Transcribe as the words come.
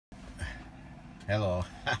Hello.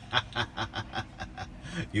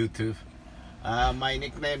 YouTube. My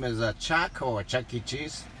nickname is Chuck or Chuck E.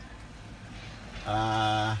 Cheese.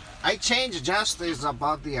 I changed just is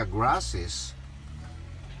about the grasses.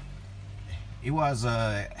 It was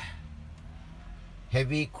a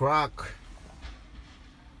heavy crack.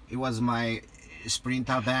 It was my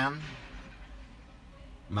sprinter van,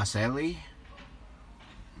 Maselli.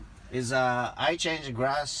 I changed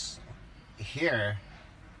grass here.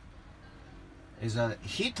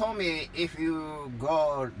 He told me if you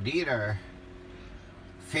go dealer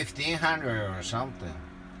 1500 or something,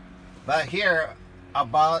 but here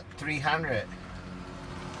about 300.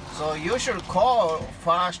 So you should call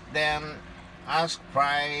first, then ask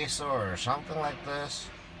price or something like this.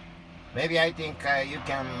 Maybe I think you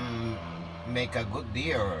can make a good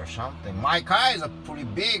deal or something. My car is a pretty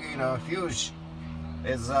big, huge.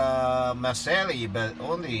 It's a Maselli, but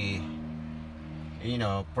only,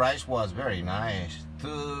 price was very nice,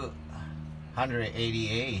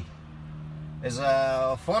 288. It's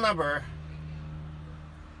a phone number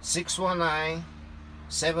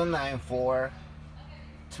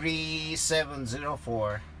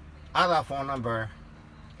 619-794-3704. Other phone number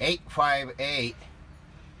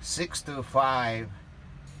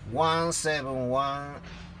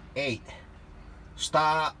 858-625-1718.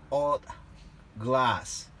 Star Oat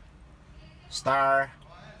Glass. Star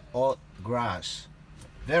Oat Glass.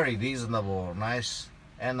 Very reasonable, nice,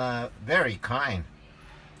 and very kind.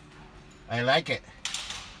 I like it.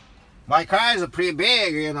 My car is pretty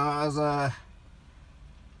big, as a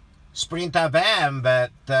Sprinter van,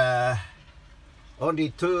 but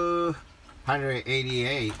only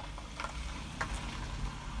 288.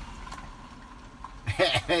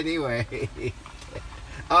 Anyway,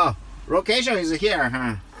 oh, location is here,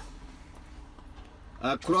 huh?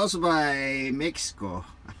 Close by Mexico.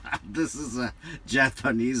 This is a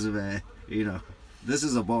Japanese way, This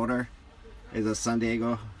is a border. It's a San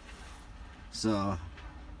Diego. So,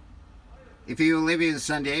 if you live in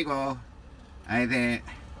San Diego, I think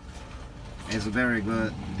it's a very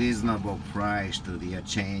good, reasonable price to the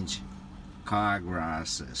change car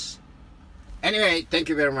glasses. Anyway, thank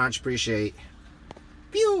you very much. Appreciate.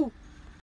 Pew!